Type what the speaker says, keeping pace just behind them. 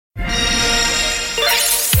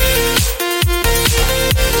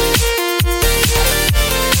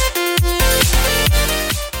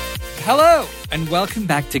and welcome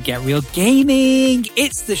back to Get Real Gaming.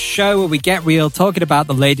 It's the show where we get real, talking about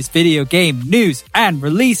the latest video game news and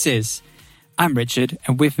releases. I'm Richard,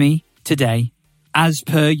 and with me today, as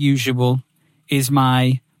per usual, is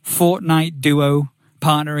my Fortnite duo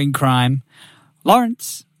partner in crime,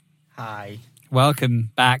 Lawrence. Hi.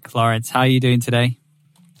 Welcome back, Lawrence. How are you doing today?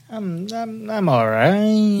 I'm all right.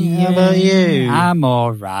 Yeah, how about you? I'm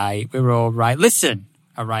all right. We're all right. Listen,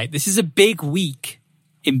 all right, this is a big week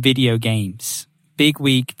in video games. Big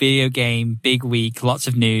week, video game, big week, lots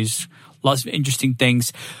of news, lots of interesting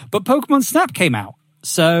things. But Pokemon Snap came out,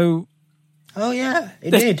 so... Oh, yeah,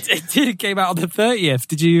 it did. It did. It came out on the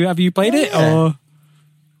 30th. Have you played it? Or?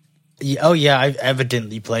 Yeah, oh, yeah, I've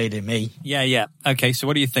evidently played it, me. Yeah. Okay, so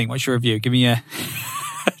what do you think? What's your review? Give me a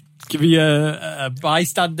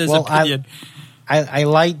bystander's opinion. I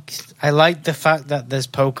like the fact that there's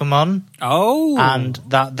Pokemon. Oh. And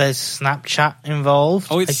that there's Snapchat involved.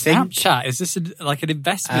 Oh, it's Snapchat. Is this like an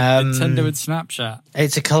investment? Nintendo and Snapchat?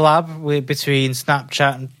 It's a collab between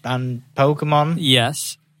Snapchat and Pokemon.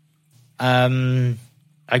 Yes. I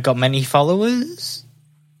got many followers.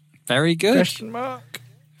 Very good. Question mark.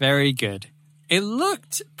 Very good. It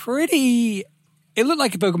looked pretty... It looked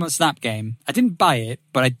like a Pokemon Snap game. I didn't buy it,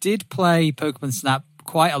 but I did play Pokemon Snap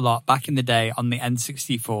quite a lot back in the day on the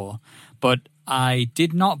N64. But I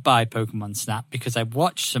did not buy Pokemon Snap because I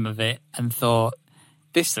watched some of it and thought,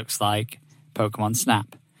 this looks like Pokemon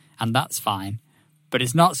Snap. And that's fine. But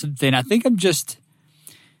it's not something... I think I'm just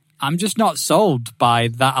not sold by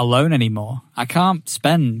that alone anymore. I can't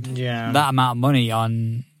spend that amount of money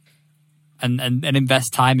on and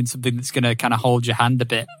invest time in something that's going to kind of hold your hand a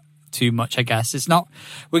bit too much, I guess. It's not...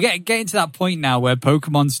 We're getting to that point now where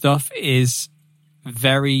Pokemon stuff is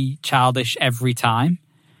very childish every time,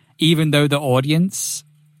 even though the audience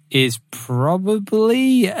is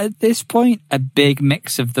probably, at this point, a big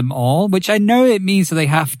mix of them all, which I know it means that they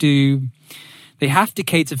have to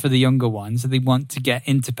cater for the younger ones and they want to get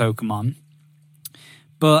into Pokemon.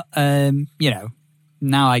 But,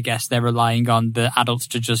 now I guess they're relying on the adults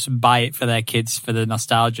to just buy it for their kids for the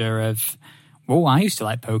nostalgia of, oh, I used to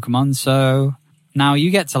like Pokemon, so now you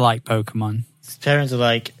get to like Pokemon. Parents are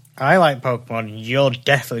like, I like Pokemon, you're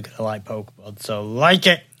definitely going to like Pokemon, so like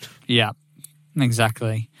it. Yeah,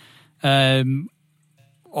 exactly.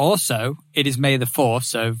 Also, it is May the 4th,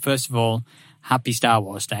 so first of all, happy Star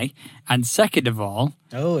Wars Day. And second of all...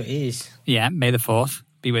 Oh, it is. Yeah, May the 4th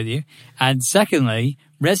be with you. And secondly,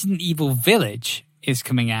 Resident Evil Village is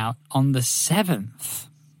coming out on the 7th.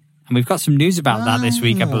 And we've got some news about that this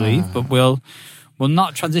week, I believe, but we'll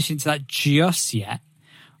not transition to that just yet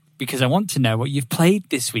because I want to know what you've played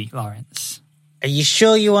this week, Lawrence. Are you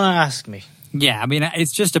sure you want to ask me? Yeah, I mean,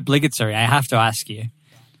 it's just obligatory. I have to ask you.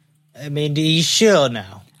 I mean, are you sure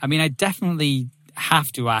now? I mean, I definitely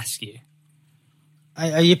have to ask you.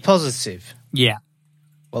 Are you positive? Yeah.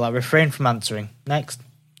 Well, I refrain from answering. Next.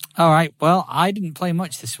 All right. Well, I didn't play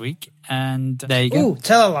much this week, and there you go. Oh,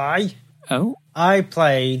 tell a lie. Oh? I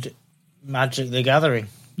played Magic the Gathering.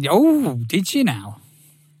 Oh, did you now?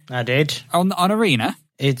 I did. On Arena?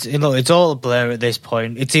 It's all a blur at this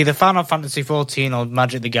point. It's either Final Fantasy 14 or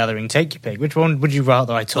Magic the Gathering. Take your pick. Which one would you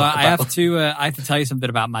rather I talk about? I have to tell you something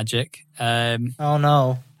about Magic. Oh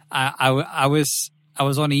no! I was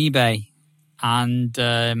on eBay. And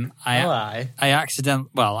I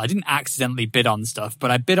didn't accidentally bid on stuff,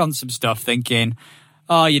 but I bid on some stuff thinking,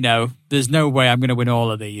 there's no way I'm going to win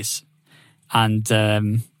all of these. And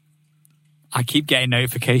I keep getting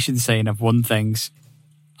notifications saying I've won things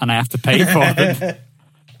and I have to pay for them.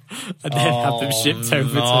 And then have them shipped over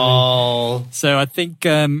to me. So I think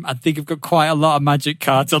I've got quite a lot of Magic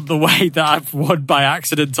cards on the way that I've won by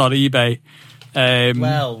accident on eBay. We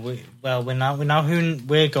know who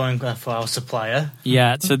we're going for our supplier.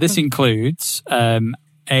 Yeah, so this includes a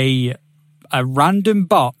random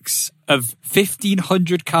box of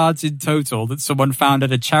 1,500 cards in total that someone found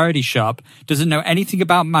at a charity shop, doesn't know anything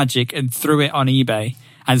about Magic, and threw it on eBay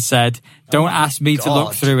and said, don't ask me to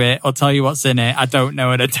look through it or tell you what's in it. I don't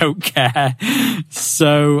know and I don't care.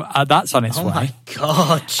 So that's on its way. Oh my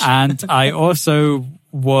God. And I also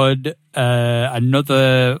won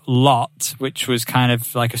another lot, which was kind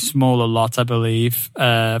of like a smaller lot, I believe.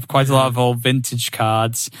 Quite a lot of old vintage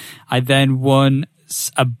cards. I then won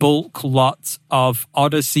a bulk lot of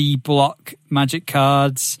Odyssey block Magic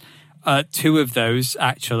cards. 2 of those,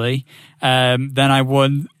 actually. Then I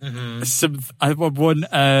won I won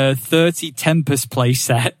 30 Tempest play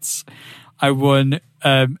sets. I won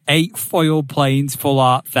 8 foil planes full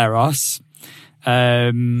art Theros.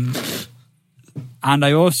 And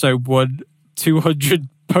I also won 200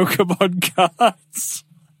 Pokemon cards.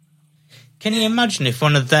 Can you imagine if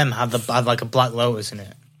one of them had like a Black Lotus in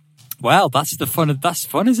it? Well, that's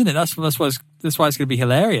fun, isn't it? That's why it's going to be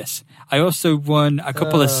hilarious. I also won a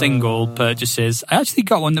couple of single purchases. I actually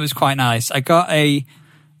got one that was quite nice. I got a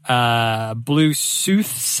blue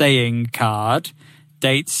soothsaying card,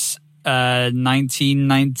 dates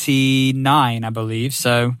 1999, I believe.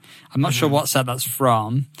 So I'm not sure what set that's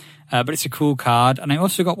from, but it's a cool card. And I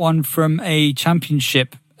also got one from a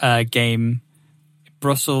championship game,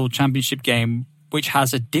 Brussels championship game, which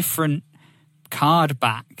has a different card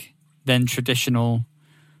back than traditional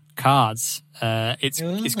cards. It's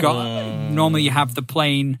got, normally you have the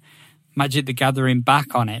plain Magic the Gathering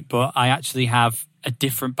back on it, but I actually have a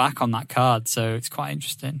different back on that card, so it's quite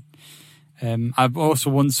interesting. I've also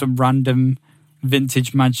won some random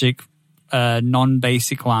vintage Magic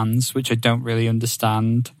non-basic lands, which I don't really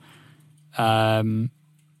understand. Another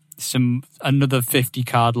 50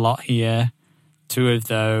 card lot here, 2 of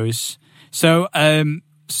those. So I've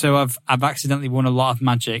accidentally won a lot of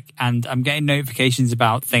Magic, and I'm getting notifications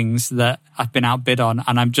about things that I've been outbid on,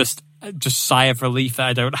 and I'm just sigh of relief that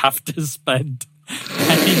I don't have to spend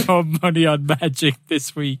any more money on Magic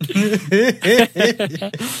this week.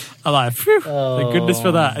 I'm like, phew, thank goodness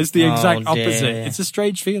for that. It's the exact opposite. It's a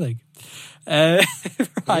strange feeling. Right.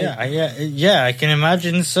 Yeah, I can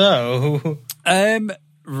imagine so.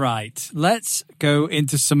 Right, let's go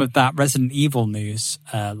into some of that Resident Evil news,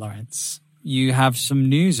 Lawrence. You have some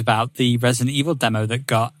news about the Resident Evil demo that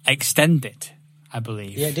got extended, I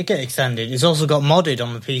believe. Yeah, it did get extended. It's also got modded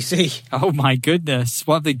on the PC. Oh my goodness,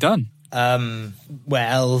 what have they done?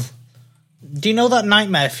 Well, do you know that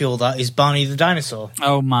nightmare fuel that is Barney the dinosaur?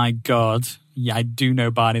 Oh my god, yeah, I do know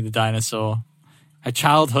Barney the dinosaur. A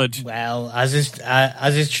childhood. Well, as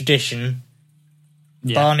is tradition,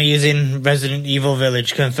 Barney is in Resident Evil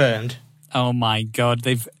Village, confirmed. Oh my god,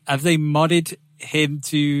 have they modded him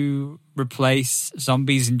to replace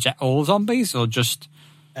zombies and all zombies, or just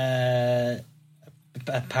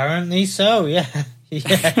apparently so, yeah.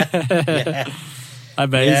 Yeah.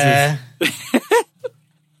 Amazing. Yeah.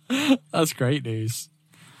 That's great news.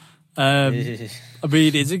 I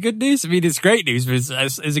mean, is it good news? I mean, it's great news, but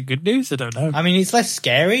is it good news? I don't know. I mean, it's less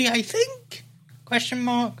scary, I think. Question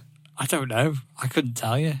mark. I don't know. I couldn't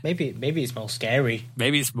tell you. Maybe it's more scary.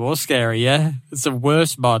 Maybe it's more scary, yeah. It's a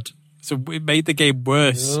worse mod. So it made the game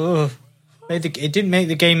worse. It didn't make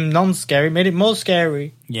the game non-scary, it made it more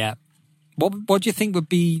scary. Yeah. What do you think would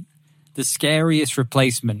be the scariest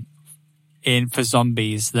replacement for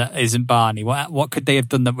zombies that isn't Barney? What could they have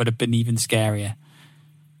done that would have been even scarier?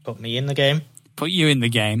 Put me in the game. Put you in the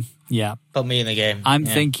game, yeah. Put me in the game. I'm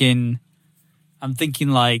thinking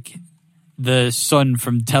like the son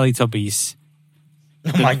from Teletubbies.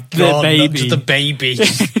 Oh my god, baby. not just the baby.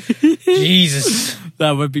 Jesus.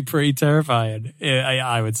 That would be pretty terrifying,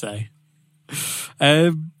 I would say.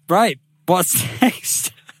 Right, what's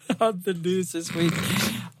next on the news this week?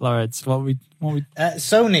 Lawrence, what we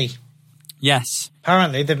Sony. Yes.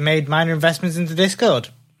 Apparently they've made minor investments into Discord.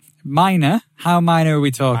 Minor? How minor are we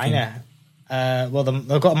talking? Minor. Well,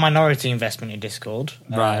 they've got a minority investment in Discord.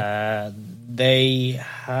 Right. They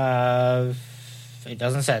have... It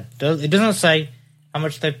doesn't say how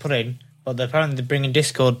much they've put in, but apparently they're bringing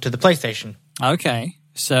Discord to the PlayStation. Okay.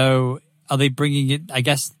 So are they bringing it... I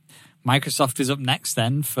guess Microsoft is up next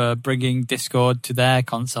then for bringing Discord to their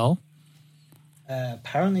console?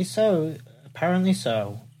 Apparently so.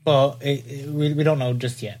 But we don't know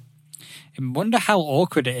just yet. I wonder how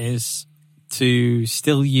awkward it is to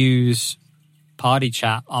still use party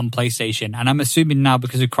chat on PlayStation. And I'm assuming now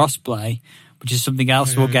because of crossplay, which is something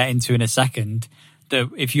else we'll get into in a second, that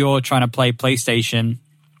if you're trying to play PlayStation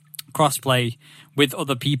crossplay with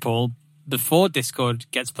other people before Discord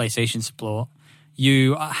gets PlayStation support,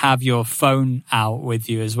 you have your phone out with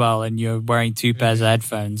you as well, and you're wearing 2 pairs of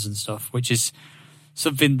headphones and stuff, which is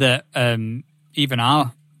something that even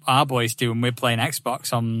our boys do when we're playing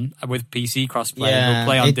Xbox with PC crossplay. We'll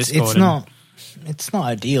play on Discord. It's not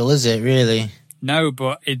ideal, is it, really? No,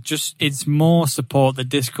 but it's more support that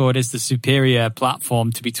Discord is the superior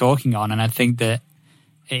platform to be talking on, and I think that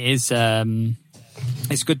it is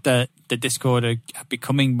it's good that the Discord are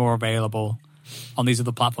becoming more available on these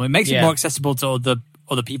other platforms. It makes it more accessible to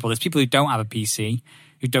other people. There's people who don't have a PC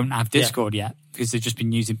who don't have Discord yet because they've just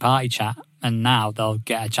been using party chat, and now they'll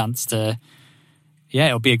get a chance to. Yeah,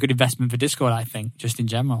 it'll be a good investment for Discord, I think, just in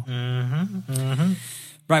general.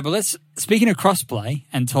 Right, but speaking of crossplay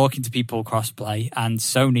and talking to people crossplay, and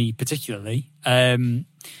Sony particularly,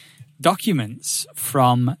 documents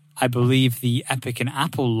from, I believe, the Epic and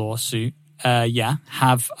Apple lawsuit,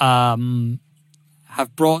 have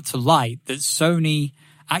brought to light that Sony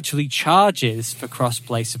actually charges for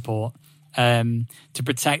crossplay support to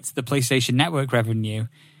protect the PlayStation Network revenue,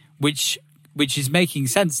 which is making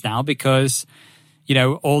sense now because, you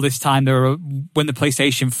know, all this time when the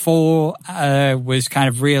PlayStation 4 was kind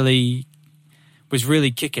of really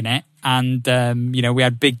kicking it, and you know, we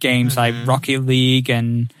had big games like Rocket League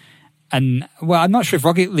and well, I'm not sure if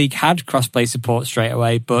Rocket League had crossplay support straight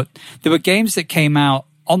away, but there were games that came out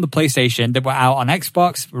on the PlayStation that were out on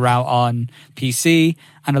Xbox, were out on PC,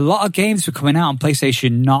 and a lot of games were coming out on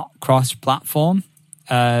PlayStation not cross-platform,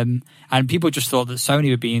 and people just thought that Sony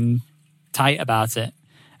were being tight about it.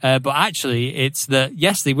 But actually, it's that,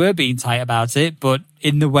 yes, they were being tight about it, but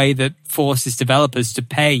in the way that forces developers to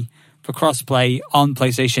pay for crossplay on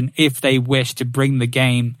PlayStation if they wish to bring the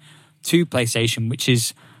game to PlayStation, which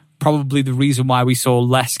is probably the reason why we saw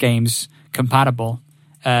less games compatible,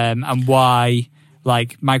 and why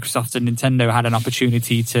like Microsoft and Nintendo had an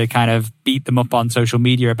opportunity to kind of beat them up on social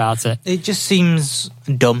media about it. It just seems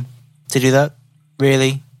dumb to do that,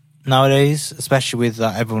 really, nowadays, especially with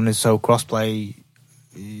that everyone is so crossplay,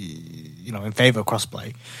 you know, in favor of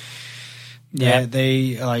crossplay. Yeah,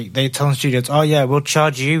 they tell studios, oh yeah, we'll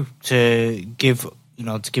charge you to give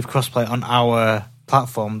crossplay on our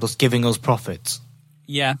platform, thus giving us profits.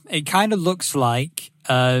 Yeah, it kind of looks like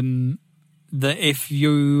that if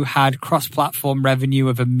you had cross-platform revenue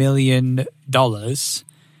of $1 million,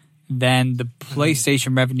 then the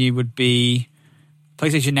PlayStation revenue would be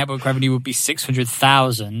PlayStation Network revenue would be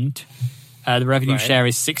 $600,000. The revenue share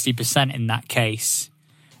is 60% in that case.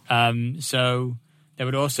 So there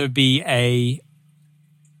would also be a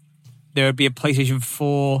PlayStation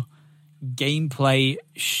 4 gameplay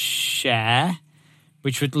share,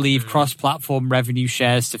 which would leave cross-platform revenue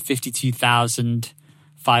shares to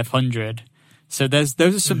 52,500. So those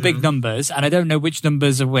are some big numbers, and I don't know which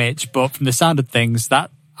numbers are which, but from the sound of things, that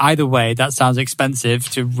either way, that sounds expensive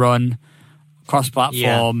to run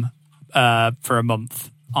cross-platform for a month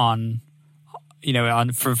for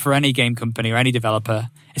any game company or any developer,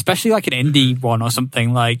 especially like an indie one or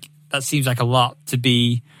something. Like that seems like a lot to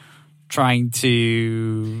be trying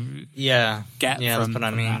to get from. That's what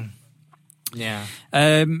I mean. Yeah.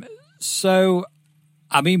 So,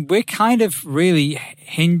 I mean, we're kind of really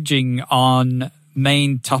hinging on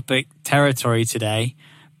main topic territory today,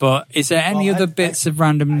 but is there any other bits of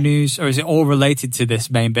random news, or is it all related to this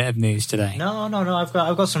main bit of news today? No. I've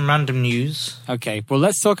got some random news. Okay, well,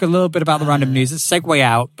 let's talk a little bit about the random news. Let's segue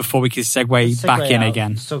out before we can segue back in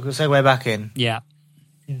again. So segue back in. Yeah.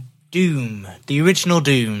 Doom, the original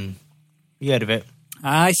Doom. You heard of it?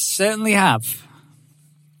 I certainly have.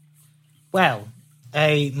 Well,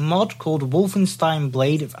 a mod called Wolfenstein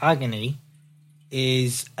Blade of Agony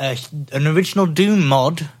is an original Doom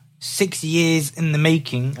mod, 6 years in the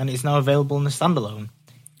making, and it's now available in the standalone.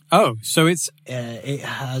 Oh, so it's... it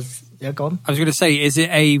has... Yeah, go on. I was going to say, is it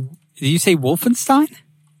a... Did you say Wolfenstein?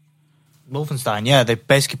 Wolfenstein, yeah. They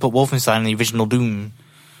basically put Wolfenstein in the original Doom.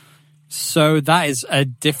 So that is a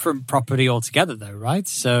different property altogether, though, right?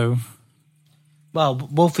 So... Well,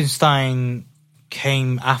 Wolfenstein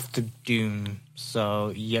came after Doom,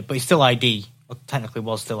 so yeah, but it's still ID. Well, technically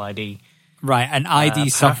was still ID. Right, and ID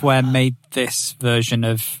Software made this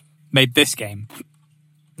game.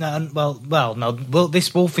 No, well, this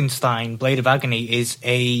Wolfenstein Blade of Agony is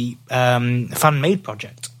a fan-made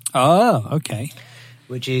project. Oh, okay.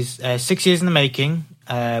 Which is 6 years in the making,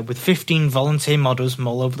 with 15 volunteer modders from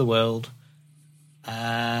all over the world.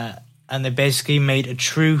 And they basically made a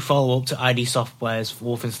true follow-up to ID Software's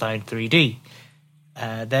Wolfenstein 3D.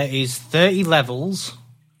 There is 30 levels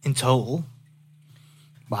in total.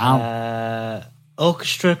 Wow.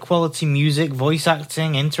 Orchestra quality music, voice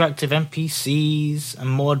acting, interactive NPCs, and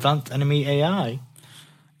more advanced enemy AI.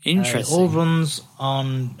 Interesting. It all runs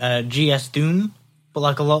on GS Doom, but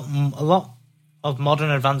like a lot of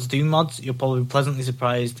modern advanced Doom mods, you'll probably be pleasantly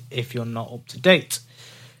surprised if you're not up to date.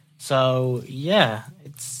 So yeah,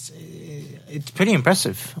 it's pretty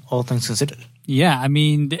impressive, all things considered. Yeah, I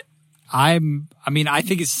mean, I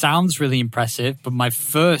think it sounds really impressive, but my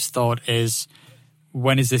first thought is,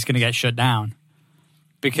 when is this going to get shut down?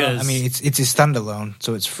 Because I mean, it's a standalone,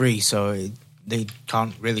 so it's free, so they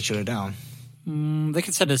can't really shut it down. They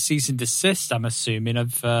could send a cease and desist, I'm assuming,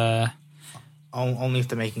 of only if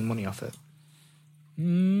they're making money off it.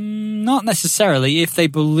 Not necessarily if they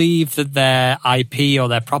believe that their IP or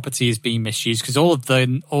their property is being misused, because all of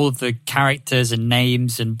the characters and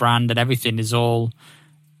names and brand and everything is when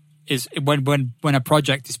a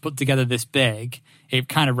project is put together this big, it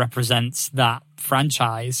kind of represents that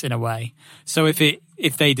franchise in a way. So if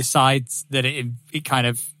they decide that it kind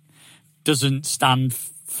of doesn't stand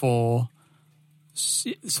for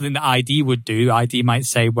something that ID would do. ID might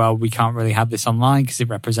say, well, we can't really have this online because it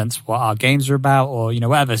represents what our games are about, or,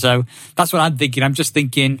 whatever. So that's what I'm thinking. I'm just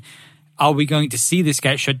thinking, are we going to see this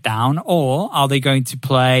get shut down, or are they going to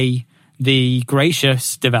play the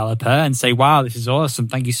gracious developer and say, wow, this is awesome.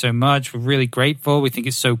 Thank you so much. We're really grateful. We think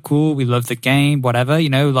it's so cool. We love the game, whatever,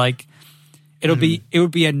 it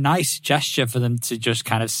would be a nice gesture for them to just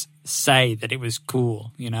kind of say that it was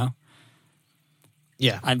cool, Yeah.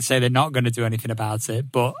 And say they're not going to do anything about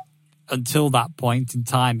it. But until that point in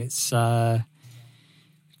time, it's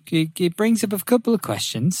it brings up a couple of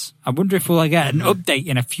questions. I wonder if we'll get an update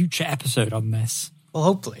in a future episode on this. Well,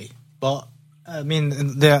 hopefully. But, I mean,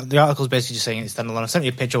 the article's basically just saying it's standalone. I sent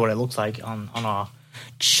you a picture of what it looks like on our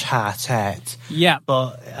chat. Yeah.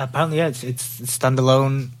 But apparently, yeah, it's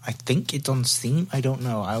standalone. I think it's on Steam. I don't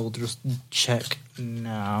know. I will just check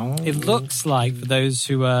now. It looks like, for those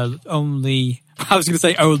who are only... I was going to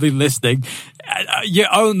say only listening.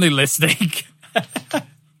 You're only listening.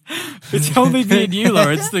 It's only me and you,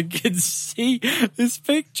 Lawrence, that can see this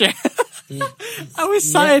picture. I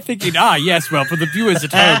was sat here thinking, yes, well, for the viewers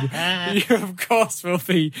at home, you of course will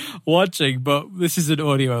be watching, but this is an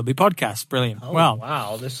audio-only podcast. Brilliant. Oh, well,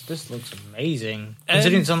 wow, this looks amazing.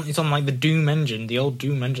 Considering it's on like the Doom engine, the old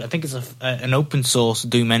Doom engine. I think it's an open source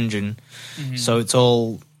Doom engine, so it's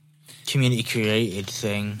all community created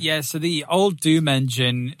thing. Yeah, so the old Doom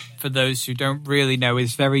engine, for those who don't really know,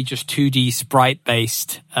 is very just 2D sprite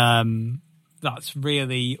based. That's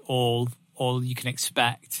really all you can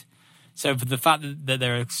expect. So for the fact that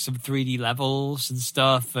there are some 3D levels and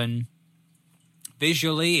stuff, and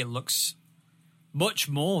visually it looks much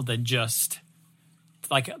more than just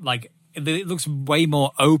like it looks way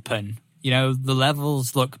more open. The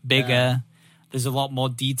levels look bigger. Yeah. There's a lot more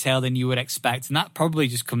detail than you would expect, and that probably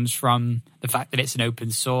just comes from the fact that it's an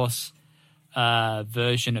open source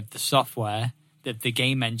version of the software, that the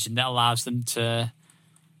game engine, that allows them to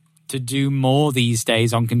do more these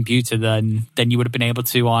days on computer than you would have been able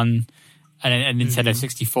to on a Nintendo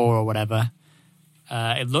 64 or whatever.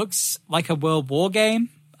 It looks like a World War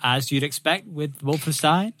game, as you'd expect with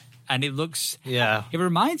Wolfenstein. And it looks... Yeah. It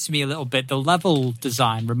reminds me a little bit... The level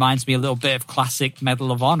design reminds me a little bit of classic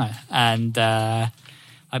Medal of Honor. And like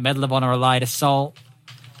Medal of Honor Allied Assault,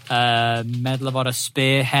 Medal of Honor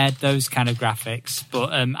Spearhead, those kind of graphics.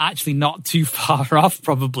 But actually not too far off,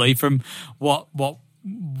 probably, from what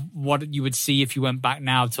you would see if you went back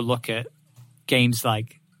now to look at games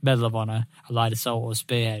like Medal of Honor, Allied Assault, or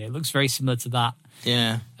Spearhead. It looks very similar to that.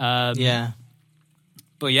 Yeah. Yeah.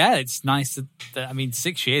 But yeah, it's nice that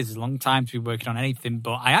 6 years is a long time to be working on anything.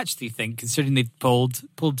 But I actually think, considering they've pulled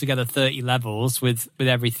together 30 levels with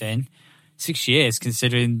everything, 6 years,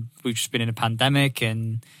 considering we've just been in a pandemic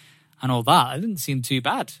and all that, it didn't seem too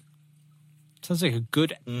bad. Sounds like a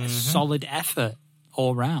good, solid effort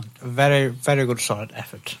all round. Very, very good, solid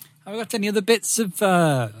effort. Have we got any other bits of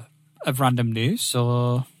random news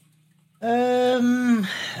or? There's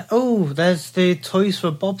the Toys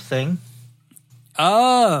for Bob thing.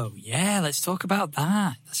 Oh, yeah, let's talk about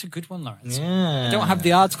that. That's a good one, Lawrence. Yeah. I don't have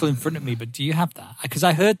the article in front of me, but do you have that? Because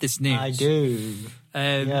I heard this news. I do.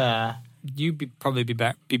 Yeah. You'd probably be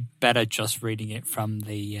better just reading it from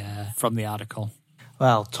the article.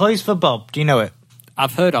 Well, Toys for Bob, do you know it?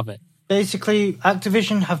 I've heard of it. Basically,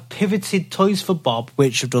 Activision have pivoted Toys for Bob,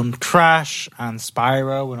 which have done Crash and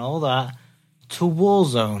Spyro and all that, to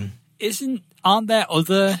Warzone. Aren't there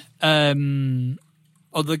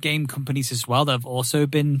other game companies as well that have also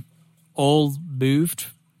been all moved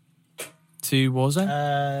to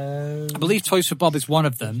Warzone? I believe Toys for Bob is one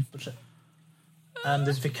of them.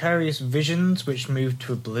 There's Vicarious Visions, which moved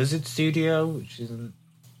to a Blizzard studio, which isn't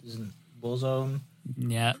Warzone.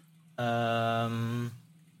 Yeah.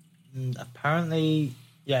 Apparently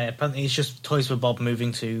it's just Toys for Bob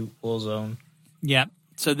moving to Warzone. Yeah.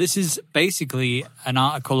 So this is basically an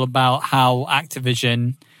article about how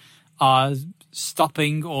Activision are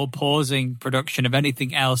stopping or pausing production of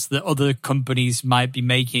anything else that other companies might be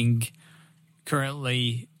making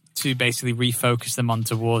currently to basically refocus them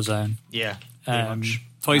onto Warzone. Yeah,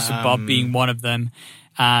 Toys for Bob being one of them,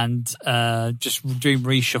 and just doing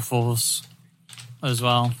reshuffles as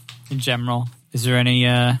well in general. Is there any...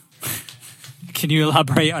 Can you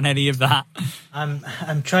elaborate on any of that?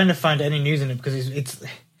 I'm trying to find any news in it because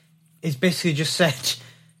it's basically just said,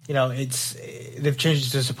 they've changed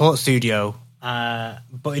it to a support studio,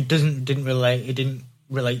 but it didn't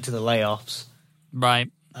relate to the layoffs. Right.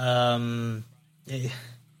 Activision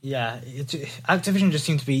just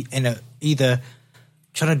seems to be either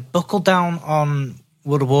trying to buckle down on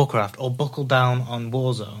World of Warcraft or buckle down on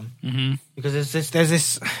Warzone, because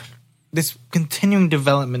there's this continuing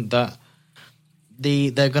development that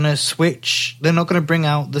they're going to switch. They're not going to bring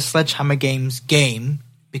out the Sledgehammer Games game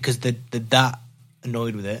because they're that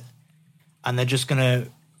annoyed with it. And they're just going to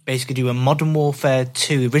basically do a Modern Warfare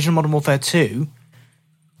 2, original Modern Warfare 2,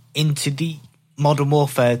 into the Modern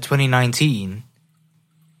Warfare 2019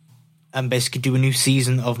 and basically do a new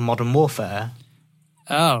season of Modern Warfare.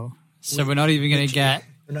 Oh, so we're not even going to get...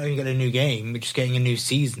 We're not even getting a new game, we're just getting a new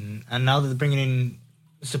season. And now that they're bringing in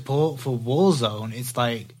support for Warzone, it's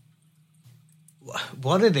like...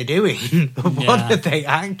 What are they doing? What are they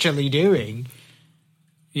actually doing?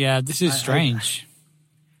 Yeah, this is strange.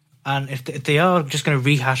 And if they are just going to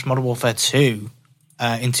rehash Modern Warfare 2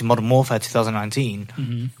 into Modern Warfare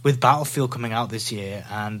 2019, with Battlefield coming out this year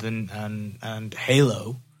and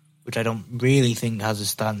Halo, which I don't really think has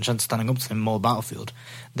a chance of standing up to them more Battlefield,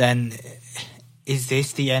 then is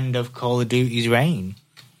this the end of Call of Duty's reign?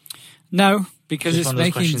 No, because it's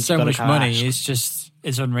making so much money. It's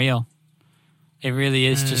unreal. It really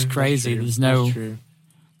is just crazy. There's no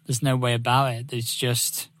way about it. It's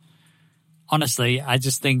just, honestly, I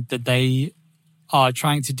just think that they are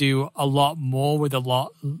trying to do a lot more with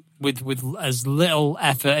as little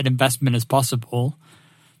effort and investment as possible.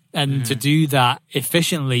 And to do that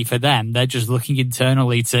efficiently for them, they're just looking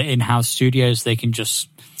internally to in-house studios. They can just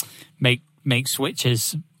make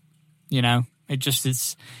switches, you know.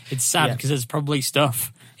 It's sad because there's probably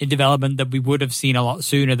stuff in development that we would have seen a lot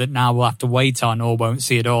sooner that now we'll have to wait on or won't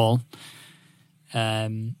see at all. But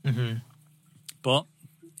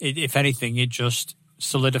if anything, it just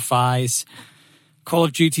solidifies Call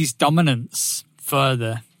of Duty's dominance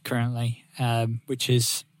further currently, which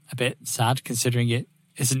is a bit sad considering it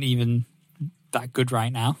isn't even that good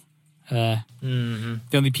right now. The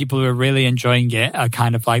only people who are really enjoying it are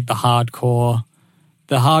kind of like the hardcore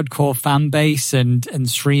fan base and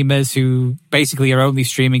streamers who basically are only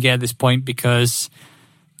streaming it at this point because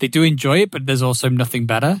they do enjoy it, but there's also nothing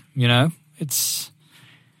better, you know? There's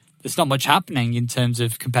not much happening in terms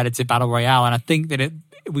of competitive Battle Royale, and I think that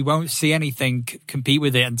we won't see anything compete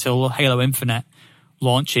with it until Halo Infinite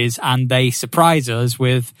launches and they surprise us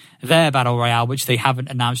with their Battle Royale, which they haven't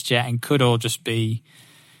announced yet and could all just be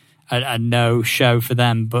a no-show for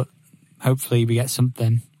them, but hopefully we get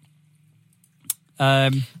something.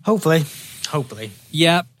 Hopefully.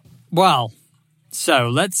 Yeah. Well, so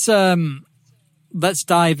let's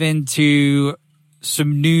dive into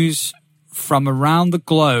some news from around the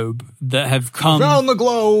globe that have come around the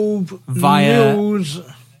globe via news.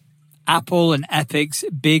 Apple and Epic's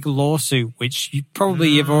big lawsuit, which you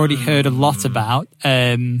probably have already heard a lot about.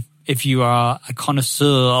 If you are a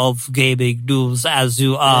connoisseur of gaming news, as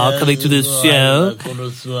you are coming to this show.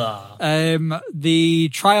 The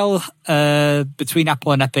trial between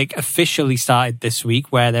Apple and Epic officially started this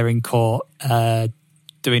week, where they're in court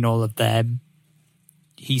doing all of their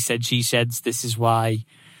he said, she said. This is why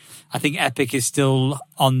I think Epic is still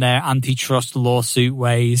on their antitrust lawsuit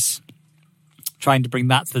ways, trying to bring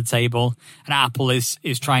that to the table. And Apple is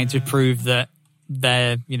trying to prove that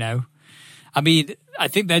they're, you know, I mean, I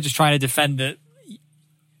think they're just trying to defend that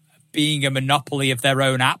being a monopoly of their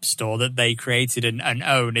own app store that they created and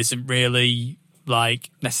own isn't really like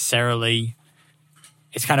necessarily,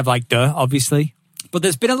 it's kind of like duh, obviously. But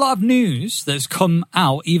there's been a lot of news that's come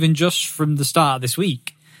out even just from the start of this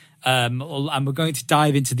week. And we're going to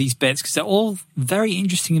dive into these bits because they're all very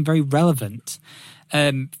interesting and very relevant.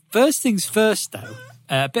 First things first, though,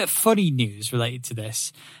 a bit of funny news related to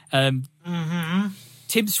this.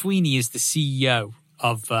 Tim Sweeney is the CEO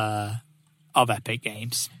of Epic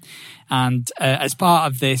Games. And as part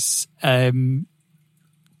of this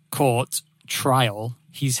court trial,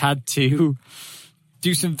 he's had to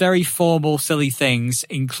do some very formal, silly things,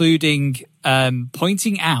 including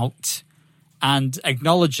pointing out and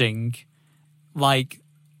acknowledging, like,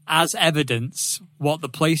 as evidence, what the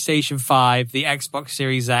PlayStation 5, the Xbox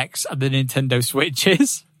Series X, and the Nintendo Switch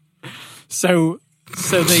is. So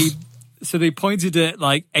they pointed at,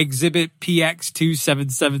 like, Exhibit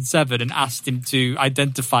PX2777 and asked him to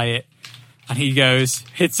identify it. And he goes,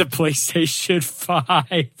 it's a PlayStation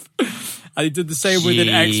 5. And he did the same with an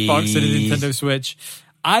Xbox and a Nintendo Switch.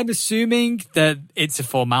 I'm assuming that it's a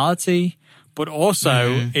formality, but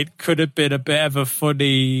also it could have been a bit of a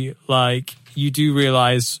funny, like, you do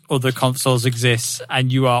realize other consoles exist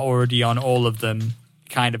and you are already on all of them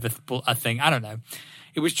kind of a thing. I don't know.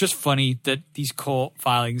 It was just funny that these court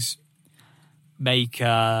filings make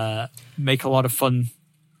a lot of fun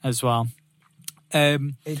as well.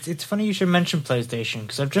 It's funny you should mention PlayStation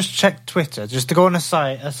because I've just checked Twitter just to go on a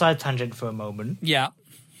side tangent for a moment. Yeah.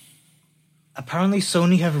 Apparently,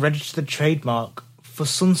 Sony have registered the trademark for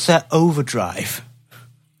Sunset Overdrive.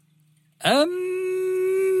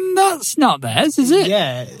 That That's not theirs, is it?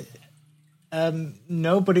 Yeah.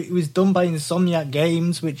 No, but it was done by Insomniac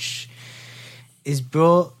Games, which is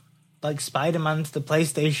brought like Spider-Man to the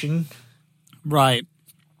PlayStation. Right.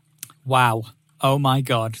 Wow. Oh my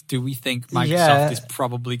God. Do we think Microsoft is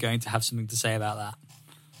probably going to have something to say about that?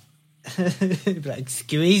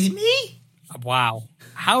 Excuse me? Wow.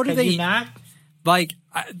 How do they... Like,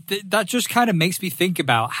 that just kind of makes me think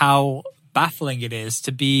about how baffling it is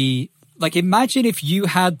to be... Like, imagine if you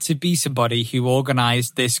had to be somebody who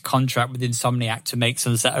organized this contract with Insomniac to make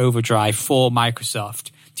Sunset Overdrive for Microsoft.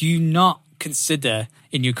 Do you not consider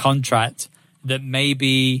in your contract that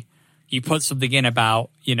maybe you put something in about,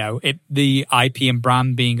 the IP and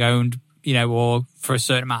brand being owned, or for a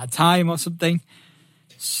certain amount of time or something?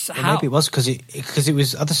 Well, maybe it was because it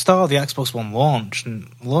was at the start of the Xbox One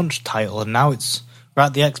launch title, and now it's right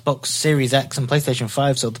at the Xbox Series X and PlayStation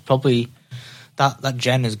 5, so probably that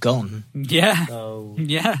gen is gone. Yeah. So.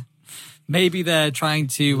 Yeah. Maybe they're trying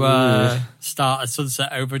to start a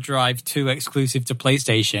Sunset Overdrive 2 exclusive to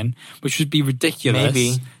PlayStation, which would be ridiculous.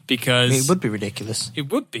 Maybe. Because it would be ridiculous.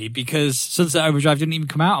 It would be, because Sunset Overdrive didn't even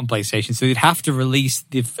come out on PlayStation, so they'd have to release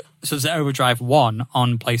the Sunset Overdrive 1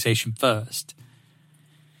 on PlayStation first.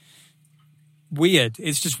 Weird.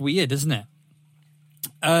 It's just weird, isn't it?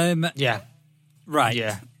 Yeah. Right.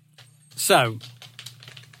 Yeah. So,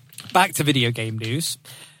 back to video game news.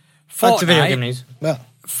 Well,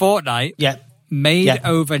 Fortnite made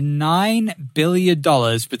over $9 billion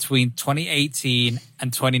between 2018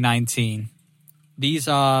 and 2019. These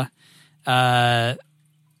are...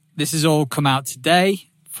 this has all come out today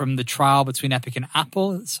from the trial between Epic and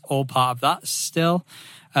Apple. It's all part of that still.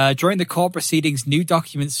 During the court proceedings, new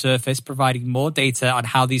documents surfaced providing more data on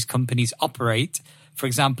how these companies operate. For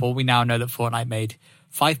example, we now know that Fortnite made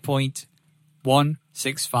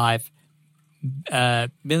 $5.165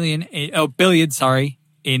 billion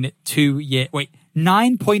in 2 years. Wait,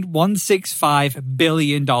 $9.165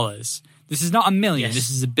 billion. This is not a million. Yes.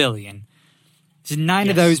 This is a billion. This is 9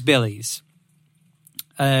 of those billies.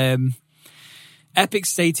 Epic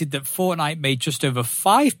stated that Fortnite made just over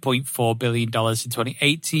 $5.4 billion in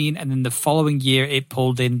 2018, and then the following year it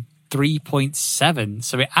pulled in 3.7.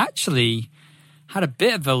 So it actually had a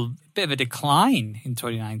bit of a decline in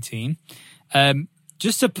 2019.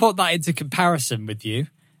 Just to put that into comparison with you,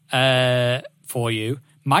 for you,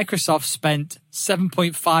 Microsoft spent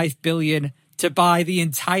 $7.5 billion to buy the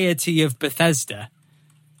entirety of Bethesda.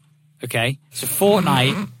 Okay, so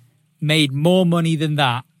Fortnite made more money than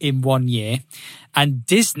that in 1 year, and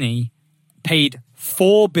Disney paid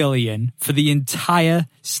 $4 billion for the entire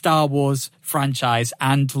Star Wars franchise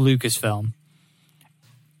and Lucasfilm.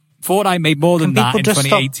 Fortnite made more than that in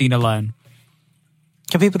 2018 alone.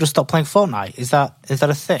 Can people just stop playing Fortnite? Is that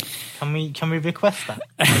a thing? Can we request that?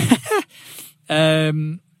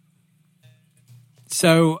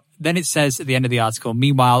 So then it says at the end of the article,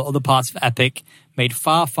 meanwhile, other parts of Epic made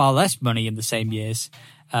far, far less money in the same years.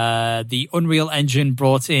 The Unreal Engine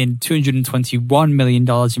brought in $221 million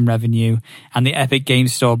in revenue, and the Epic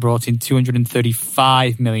Games Store brought in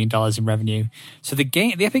 $235 million in revenue. So the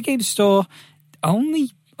Epic Games Store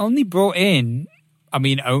only brought in,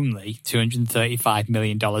 only $235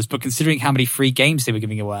 million, but considering how many free games they were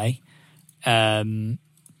giving away.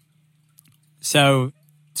 So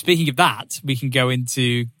speaking of that, we can go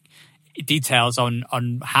into details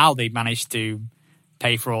on how they managed to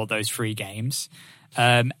pay for all those free games.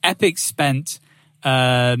 Epic spent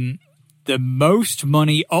the most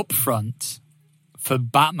money upfront for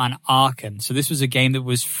Batman Arkham. So this was a game that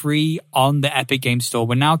was free on the Epic Games Store.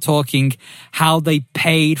 We're now talking how they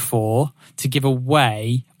paid for to give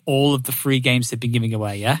away all of the free games they've been giving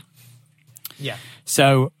away, yeah? Yeah.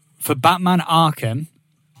 So for Batman Arkham,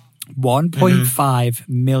 $1.5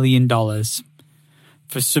 million.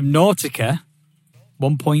 For Subnautica,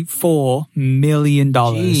 $1.4 million.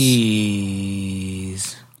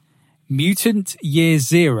 Jeez. Mutant Year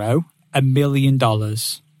Zero, $1 million.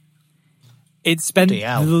 It spent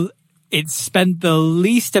the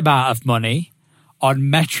least amount of money on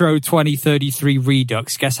Metro 2033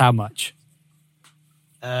 Redux. Guess how much?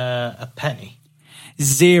 A penny.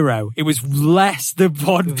 0. It was less than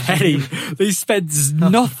 1 penny. They spent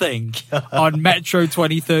nothing on Metro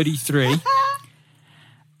 2033.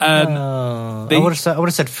 I would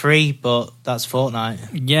have said free, but that's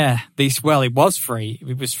Fortnite. Yeah, it was free.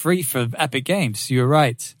 It was free for Epic Games. You were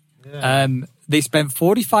right. Yeah. They spent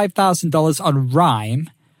 $45,000 on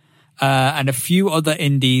Rhyme and a few other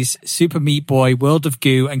indies, Super Meat Boy, World of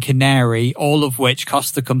Goo, and Canary, all of which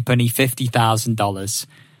cost the company $50,000.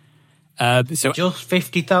 So just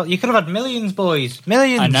 50,000. You could have had millions, boys.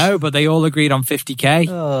 Millions. I know, but they all agreed on 50K.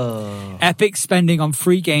 Oh. Epic spending on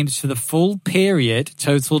free games for the full period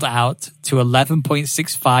totaled out to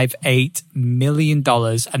 $11.658 million.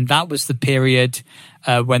 And that was the period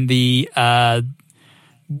when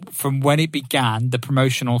from when it began, the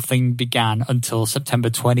promotional thing began until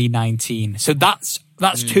September 2019. So that's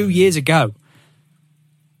 2 years ago.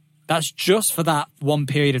 That's just for that one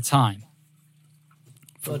period of time.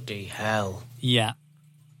 Bloody hell. Yeah.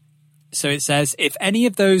 So it says, if any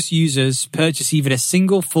of those users purchase even a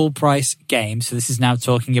single full-price game, so this is now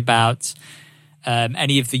talking about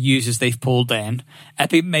any of the users they've pulled in,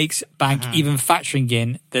 Epic makes bank even factoring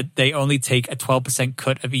in that they only take a 12%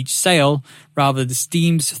 cut of each sale rather than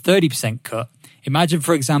Steam's 30% cut. Imagine,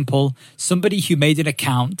 for example, somebody who made an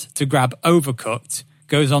account to grab Overcooked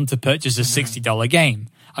goes on to purchase a $60 game.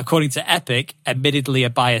 According to Epic, admittedly a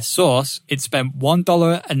biased source, it spent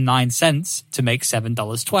 $1.09 to make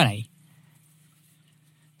 $7.20.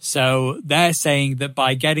 So they're saying that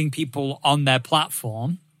by getting people on their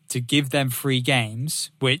platform to give them free games,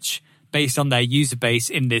 which based on their user base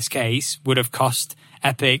in this case would have cost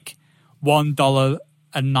Epic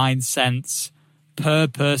 $1.09 per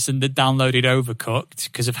person that downloaded Overcooked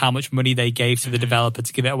because of how much money they gave to the developer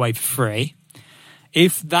to give it away for free.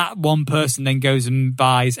 If that one person then goes and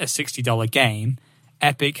buys a $60 game,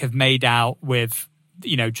 Epic have made out with,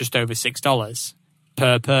 just over $6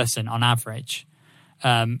 per person on average.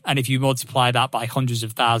 And if you multiply that by hundreds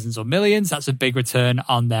of thousands or millions, that's a big return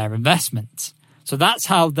on their investment. So that's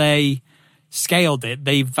how they scaled it.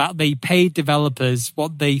 They paid developers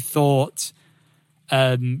what they thought,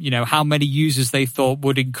 how many users they thought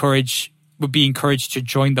would be encouraged to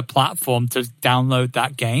join the platform to download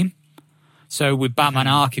that game. So with Batman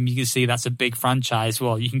Arkham, you can see that's a big franchise.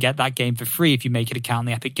 Well, you can get that game for free if you make an account in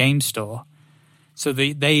the Epic Games Store. So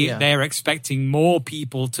they're expecting more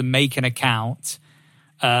people to make an account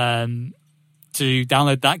to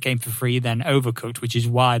download that game for free than Overcooked, which is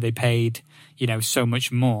why they paid, so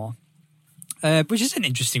much more. Which is an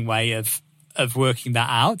interesting way of working that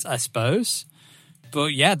out, I suppose. But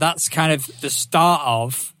yeah, that's kind of the start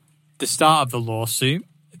of the lawsuit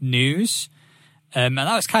news. And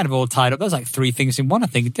that was kind of all tied up. That was like three things in one, I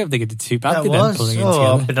think. I don't think it did too bad. That was.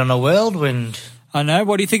 I've been on a whirlwind. I know.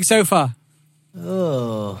 What do you think so far?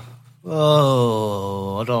 I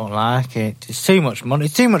don't like it. It's too much money.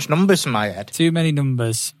 It's too much numbers in my head. Too many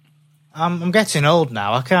numbers. I'm getting old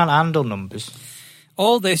now. I can't handle numbers.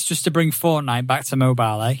 All this just to bring Fortnite back to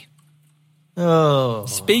mobile, eh? Oh.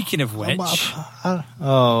 Speaking of which.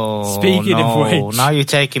 Speaking of which. Now you're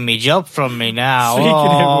taking me job from me now.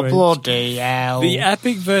 Of which, bloody hell. The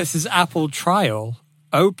Epic versus Apple trial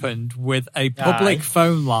opened with a public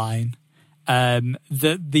phone line. Well,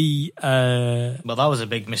 that was a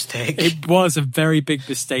big mistake. It was a very big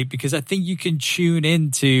mistake because I think you can tune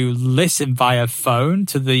in to listen via phone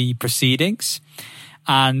to the proceedings.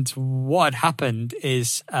 And what had happened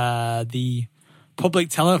is the public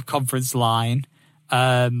teleconference line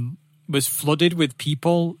was flooded with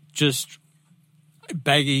people just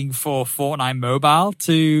begging for Fortnite Mobile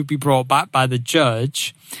to be brought back by the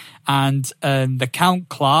judge. And the count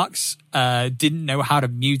clerks didn't know how to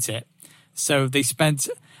mute it. So they spent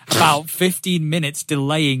about 15 minutes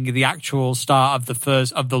delaying the actual start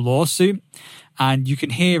of the lawsuit. And you can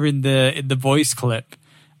hear in the voice clip,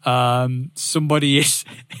 somebody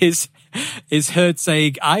is heard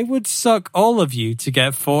saying, "I would suck all of you to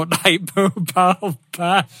get Fortnite Mobile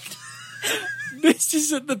back." This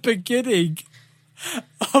is at the beginning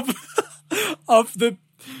of the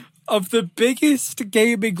biggest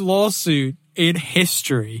gaming lawsuit in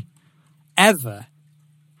history ever.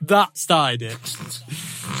 That started it.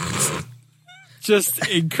 Just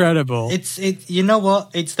incredible. You know what?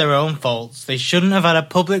 It's their own faults. They shouldn't have had a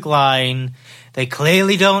public line. They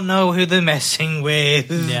clearly don't know who they're messing with.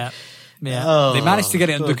 Yeah. Oh, they managed to get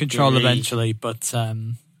it under control eventually, but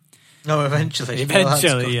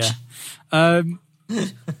eventually, yeah.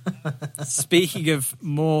 Speaking of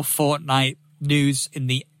more Fortnite news in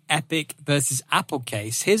the Epic versus Apple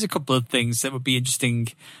case, here's a couple of things that would be interesting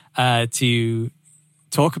to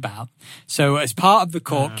talk about. So as part of the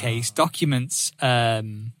court case, documents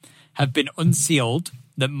have been unsealed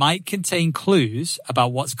that might contain clues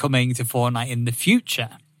about what's coming to Fortnite in the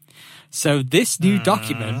future. So this new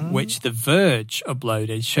document, which The Verge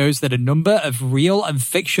uploaded, shows that a number of real and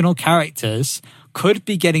fictional characters could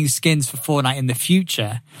be getting skins for Fortnite in the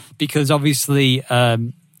future, because obviously,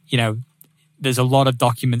 there's a lot of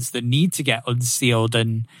documents that need to get unsealed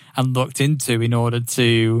and looked into in order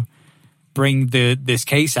to bring this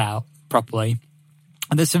case out properly.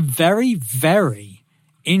 And there's some very, very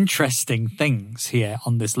interesting things here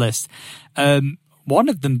on this list. One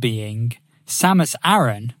of them being Samus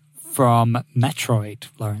Aran from Metroid,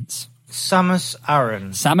 Lawrence. Samus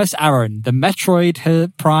Aran. Samus Aran, the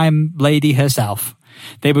Metroid Prime lady herself.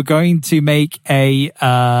 They were going to make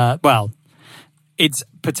it's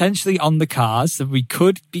potentially on the cards that we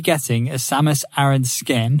could be getting a Samus Aran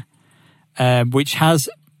skin, which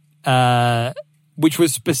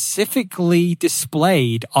was specifically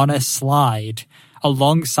displayed on a slide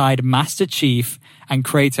alongside Master Chief and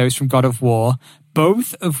Kratos from God of War,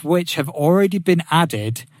 both of which have already been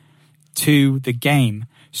added to the game.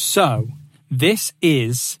 So this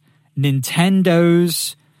is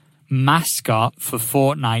Nintendo's mascot for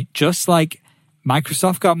Fortnite, just like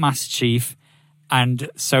Microsoft got Master Chief and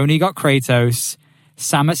Sony got Kratos.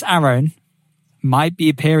 Samus Aran might be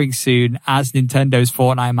appearing soon as Nintendo's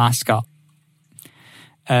Fortnite mascot.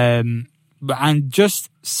 And just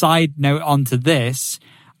side note onto this,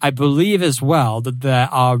 I believe as well that there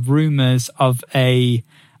are rumors of a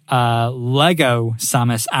Lego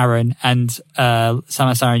Samus Aran and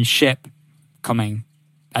Samus Aran ship coming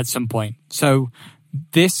at some point. So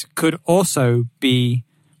this could also be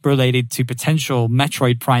related to potential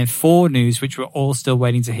Metroid Prime 4 news, which we're all still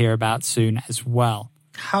waiting to hear about soon as well.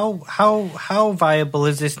 How viable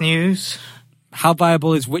is this news? How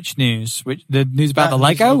viable is which news? The news about the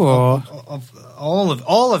Lego or all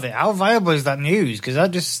of it? How viable is that news? Because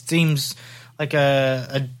that just seems like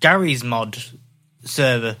a Gary's mod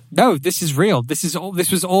server. No, this is real. This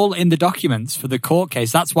was all in the documents for the court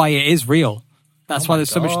case. That's why it is real. That's why there's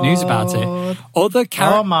so much news about it.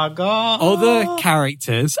 Oh my god! Other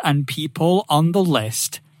characters and people on the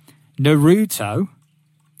list. Naruto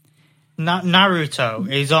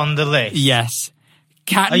is on the list. Yes.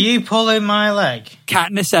 Are you pulling my leg?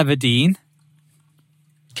 Katniss Everdeen.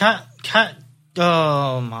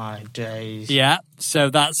 Oh my days! Yeah. So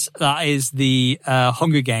that is the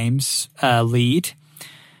Hunger Games lead.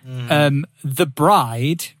 The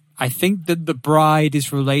Bride. I think that the Bride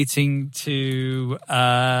is relating to.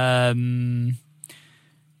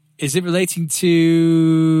 Is it relating to?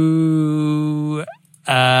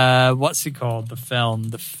 What's it called? The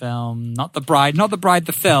film, not the Bride,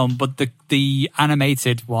 the film, but the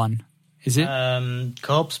animated one. Is it?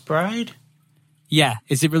 Corpse Bride? Yeah.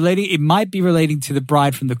 Is it relating? It might be relating to the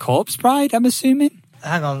Bride from the Corpse Bride, I'm assuming.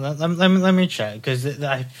 Hang on, let me check, because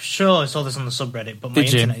I'm sure I saw this on the subreddit, but my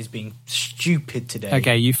internet is being stupid today.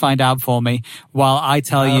 Okay, you find out for me while I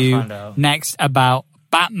tell you next about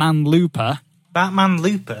Batman Looper. Batman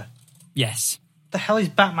Looper? Yes. The hell is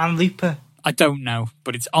Batman Looper? I don't know,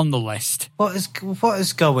 but it's on the list. What is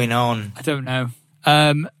going on? I don't know.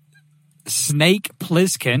 Snake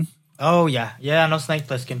Plissken. Oh yeah, I know Snake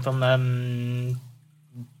Plissken from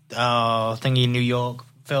thingy New York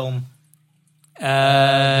film. We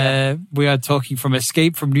are talking from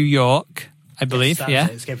Escape from New York, I believe. Yes,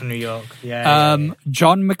 Escape from New York. Yeah.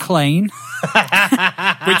 John McClane,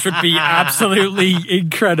 which would be absolutely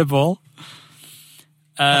incredible.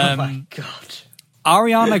 Oh my god.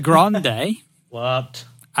 Ariana Grande. What?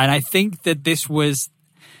 And I think that this was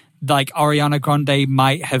like Ariana Grande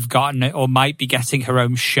might have gotten it or might be getting her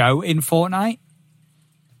own show in Fortnite.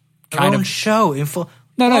 Her own show in Fortnite?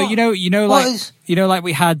 No, like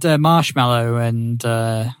we had Marshmallow and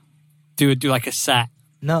do like a set.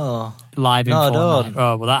 No. Live in Fortnite. Don't.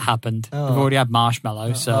 Oh, well, that happened. No. We've already had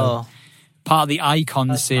Marshmallow, so part of the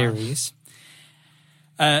Icon series.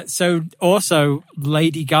 So also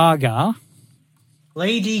Lady Gaga.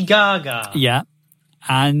 Lady Gaga. Yeah.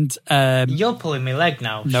 And you're pulling my leg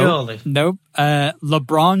now, surely. Nope.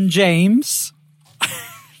 LeBron James.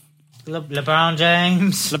 LeBron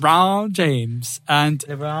James. And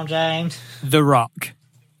LeBron James. The Rock.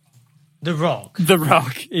 The Rock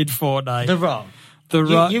in Fortnite. The Rock.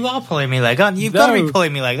 Rock. You are pulling me leg, aren't you? You've got to be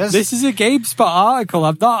pulling me leg. This is a GameSpot article.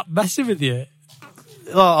 I'm not messing with you.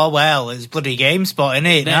 Oh well, it's bloody GameSpot,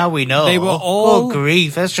 innit? Now we know. They were all... Oh,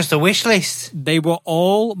 grief, that's just a wish list. They were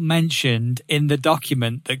all mentioned in the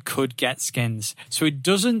document that could get skins. So it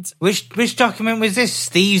doesn't... Which document was this?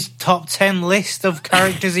 Steve's top 10 list of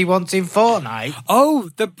characters he wants in Fortnite? Oh,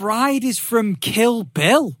 the Bride is from Kill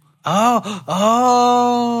Bill. Oh.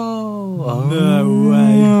 No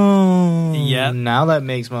way. Yeah. Now that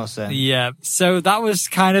makes more sense. Yeah. So that was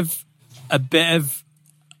kind of a bit of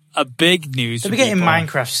a big news. They'll be getting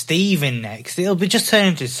Minecraft Steve in next. It'll be just turning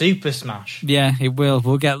into Super Smash. Yeah, it will.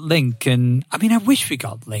 We'll get Link, and I mean, I wish we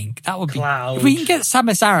got Link. That would be. Cloud. If we can get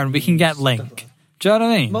Samus Aran, we can get Link. Do you know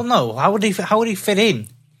what I mean? Well, no. How would he fit in?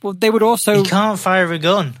 Well, they would also. He can't fire a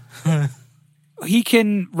gun. He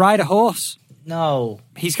can ride a horse. No,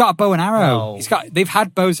 he's got a bow and arrow. No. They've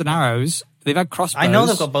had bows and arrows They've had crossbows. I know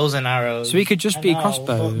they've got bows and arrows. So he could just be a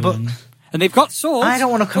crossbow. But and they've got swords. I don't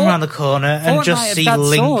want to come around the corner and just see Link.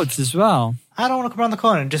 Link. Swords as well. I don't want to come around the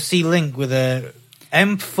corner and just see Link with a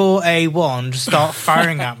M4A1 just start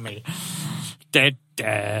firing at me. I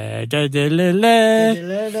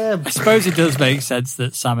suppose it does make sense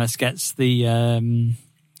that Samus gets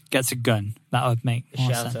a gun. That would make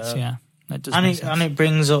more sense. Yeah, that does make sense. And it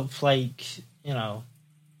brings up, like, you know,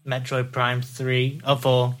 Metroid Prime 3 or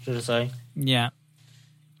 4, should I say? Yeah.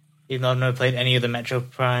 Even though I've never played any of the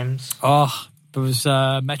Metroid Primes. Oh, there was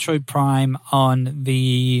Metroid Prime on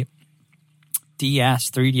the DS,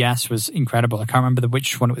 3DS was incredible. I can't remember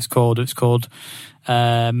which one it was called. It was called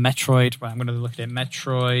Metroid. Well, I'm going to look at it.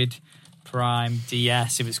 Metroid Prime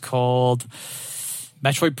DS. It was called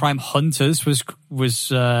Metroid Prime Hunters.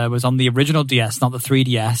 Was on the original DS, not the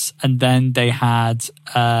 3DS. And then they had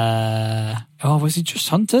was it just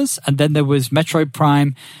Hunters? And then there was Metroid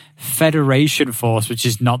Prime Federation Force, which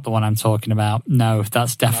is not the one I'm talking about. No,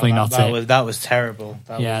 that's definitely not it. That was terrible.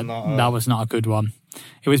 That was not a good one.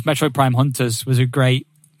 It was Metroid Prime Hunters. Was a great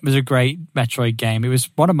Metroid game. It was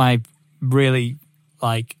one of my really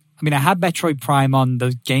I had Metroid Prime on the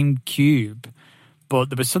GameCube, but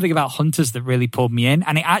there was something about Hunters that really pulled me in,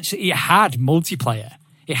 and it had multiplayer.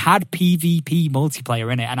 It had PvP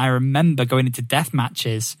multiplayer in it, and I remember going into death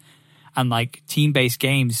matches and like team-based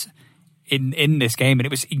games in this game, and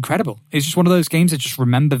it was incredible. It was just one of those games I just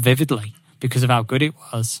remember vividly because of how good it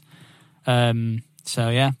was. So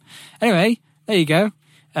yeah. Anyway, there you go.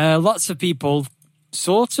 Lots of people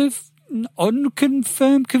sort of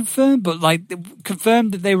confirmed, but like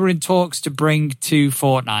confirmed that they were in talks to bring to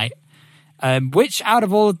Fortnite. Which out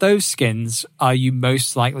of all of those skins are you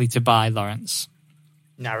most likely to buy, Lawrence?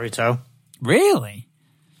 Naruto. Really?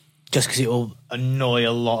 Just because it will annoy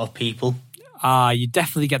a lot of people. You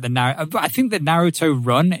definitely get the Naruto. I think the Naruto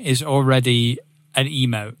run is already an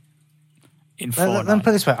emote in Fortnite. Let me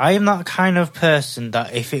put it this way. I am that kind of person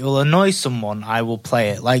that if it will annoy someone, I will play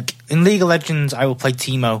it. Like, in League of Legends, I will play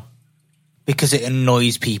Teemo because it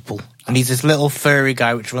annoys people. And he's this little furry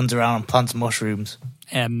guy which runs around and plants mushrooms.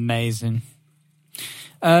 Amazing.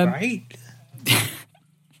 Right?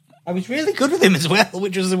 I was really good with him as well,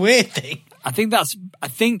 which was a weird thing. I think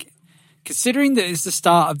considering that it's the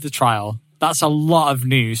start of the trial, that's a lot of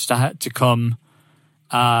news to come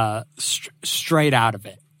straight out of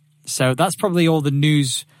it. So that's probably all the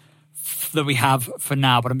news that we have for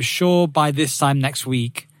now. But I'm sure by this time next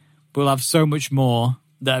week, we'll have so much more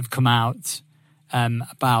that have come out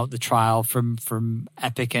about the trial from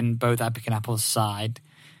Epic and both Epic and Apple's side.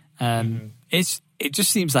 It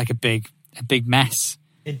just seems like a big mess.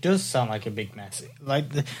 It does sound like a big mess. Like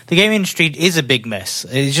the gaming industry is a big mess.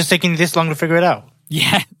 It's just taking this long to figure it out.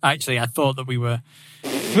 Yeah, actually, I thought that we were.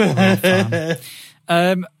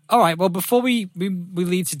 All right. Well, before we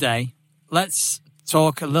leave today, let's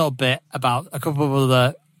talk a little bit about a couple of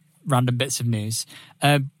other random bits of news.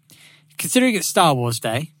 Considering it's Star Wars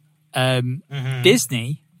Day,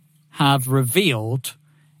 Disney have revealed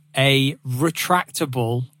a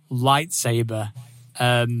retractable lightsaber.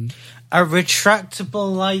 A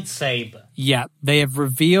retractable lightsaber? Yeah, they have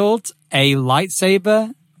revealed a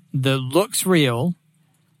lightsaber that looks real,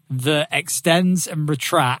 that extends and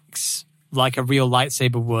retracts like a real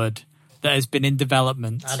lightsaber would, that has been in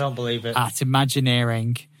development. I don't believe it. At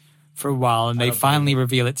Imagineering for a while, and they finally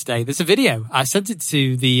reveal it today. There's a video. I sent it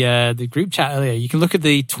to the group chat earlier. You can look at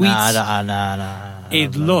the tweets. Nah.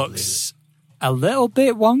 It looks a little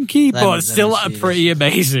bit wonky, but still pretty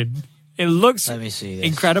amazing. It looks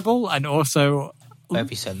incredible, and also... Let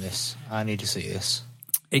me send this. I need to see this.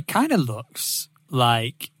 It kind of looks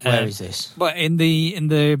like... Where is this? But in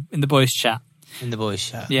the boys' chat. In the boys'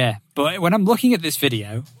 chat. Yeah, but when I'm looking at this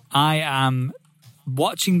video, I am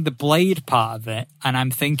watching the blade part of it, and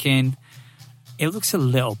I'm thinking, it looks a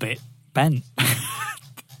little bit bent.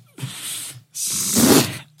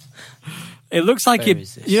 It looks like Where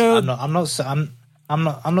is this? You know, I'm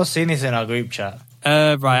not seeing this in our group chat.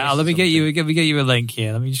 Right, let me get you a link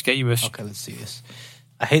here. Let me just get you a... Okay, let's see this.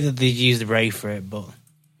 I hate that they used Ray for it, but...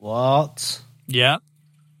 What? Yeah.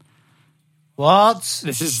 What?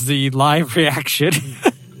 This is the live reaction.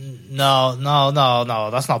 No,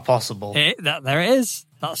 that's not possible. There it is.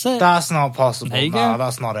 That's it. That's not possible. There you go.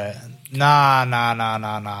 That's not it. Nah.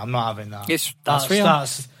 I'm not having that. That's real.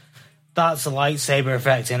 That's a lightsaber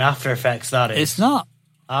effect in After Effects, that is. It's not.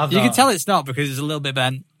 You can tell it's not because it's a little bit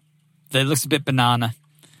bent. It looks a bit banana.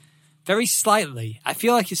 Very slightly. I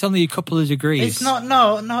feel like it's only a couple of degrees. It's not.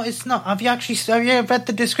 No, it's not. Have you read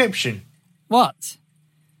the description? What?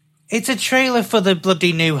 It's a trailer for the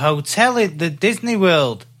bloody new hotel at the Disney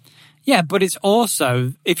World. Yeah, but it's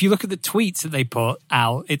also, if you look at the tweets that they put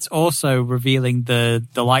out, it's also revealing the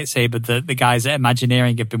lightsaber that the guys at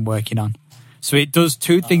Imagineering have been working on. So it does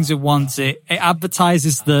two things at once. It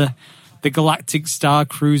advertises the Galactic Star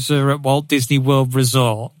Cruiser at Walt Disney World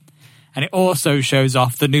Resort, and it also shows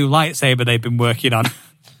off the new lightsaber they've been working on.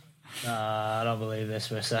 I don't believe this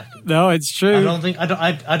for a second. No, it's true. I don't think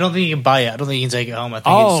you can buy it. I don't think you can take it home. I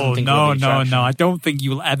think it's something no. I don't think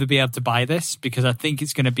you will ever be able to buy this because I think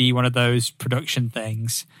it's going to be one of those production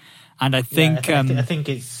things. And I think I think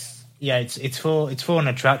it's for an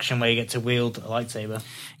attraction where you get to wield a lightsaber.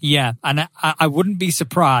 Yeah, and I wouldn't be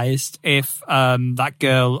surprised if that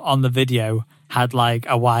girl on the video had like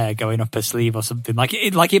a wire going up her sleeve or something. Like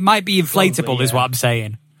it might be inflatable, probably, is what I'm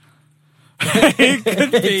saying.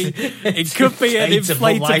 It could be an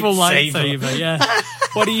inflatable lightsaber. Yeah.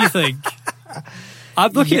 What do you think?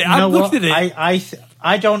 I'm looking at it.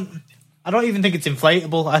 I don't even think it's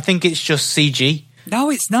inflatable. I think it's just CG. No,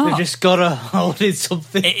 it's not. They just gotta hold it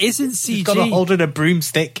something. It isn't CG. Gotta hold it a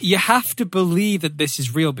broomstick. You have to believe that this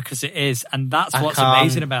is real because it is, and that's what's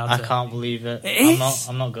amazing about it. I can't believe it.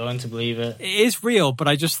 I'm not going to believe it. It is real, but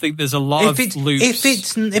I just think there's a lot of loops.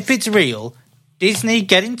 If it's real, Disney,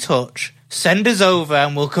 get in touch. Send us over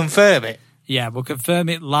and we'll confirm it. Yeah, we'll confirm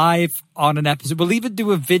it live on an episode. We'll even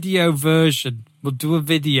do a video version. We'll do a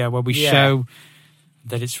video where we show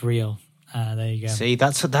that it's real. There you go. See,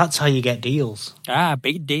 that's how you get deals.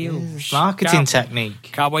 Big deals. Marketing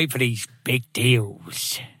technique. Can't wait for these big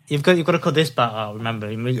deals. You've got to cut this bit out,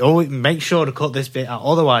 remember. Make sure to cut this bit out.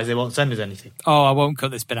 Otherwise, they won't send us anything. Oh, I won't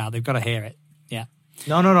cut this bit out. They've got to hear it. Yeah.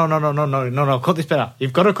 No. Cut this bit out.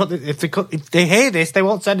 You've got to cut this. If they hear this, they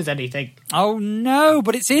won't send us anything. Oh, no,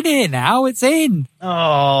 but it's in here now. It's in.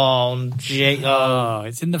 Oh, Jake. Oh,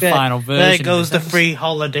 it's in the final version. There goes the free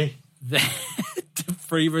holiday. The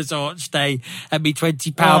free resort stay and me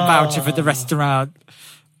 £20 voucher for the restaurant.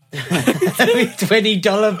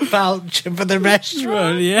 $20 voucher for the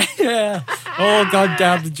restaurant. Yeah. All gone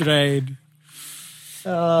down the drain.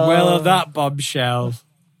 Well, on that bombshell,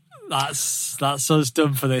 that's us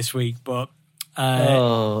done for this week. But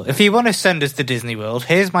if you want to send us to Disney World,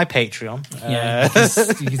 here's my Patreon.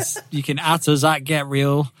 You can at us at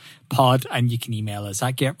GetRealPod, and you can email us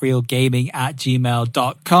at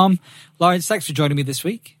getrealgaming@gmail.com. Lawrence, thanks for joining me this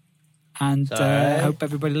week. And I hope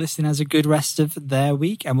everybody listening has a good rest of their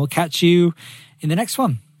week. And we'll catch you in the next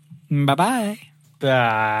one. Bye-bye.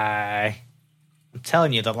 Bye. I'm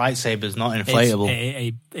telling you, the lightsaber's not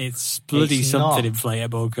inflatable. It's bloody something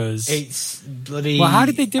inflatable because it's bloody. Well, how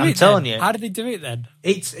did they do it? I'm telling you. How did they do it then?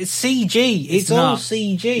 It's CG. It's all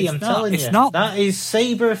CG. I'm telling you. It's not. That is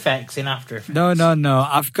saber effects in After Effects. No.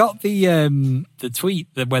 I've got the tweet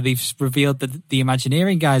where they've revealed that the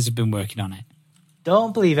Imagineering guys have been working on it.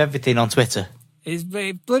 Don't believe everything on Twitter. It's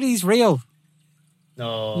bloody's real.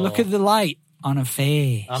 No. Look at the light on her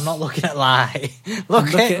face. I'm not looking at light.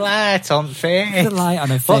 Look at light on face. Look at the light on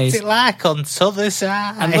her face. What's it like on the other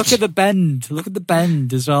side? And look at the bend. Look at the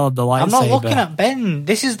bend as well, the lightsaber. I'm not looking at bend.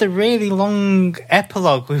 This is the really long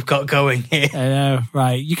epilogue we've got going here. I know,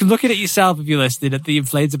 right. You can look at it yourself if you're listening at the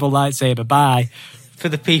inflatable lightsaber. Bye. For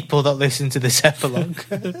the people that listen to this epilogue.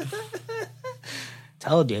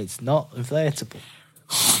 Told you, it's not inflatable.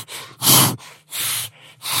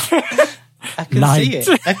 I can see it.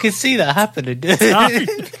 I can see that happening. Just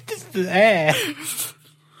the air.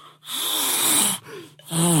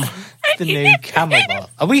 The new Camelot.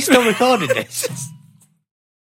 Are we still recording this?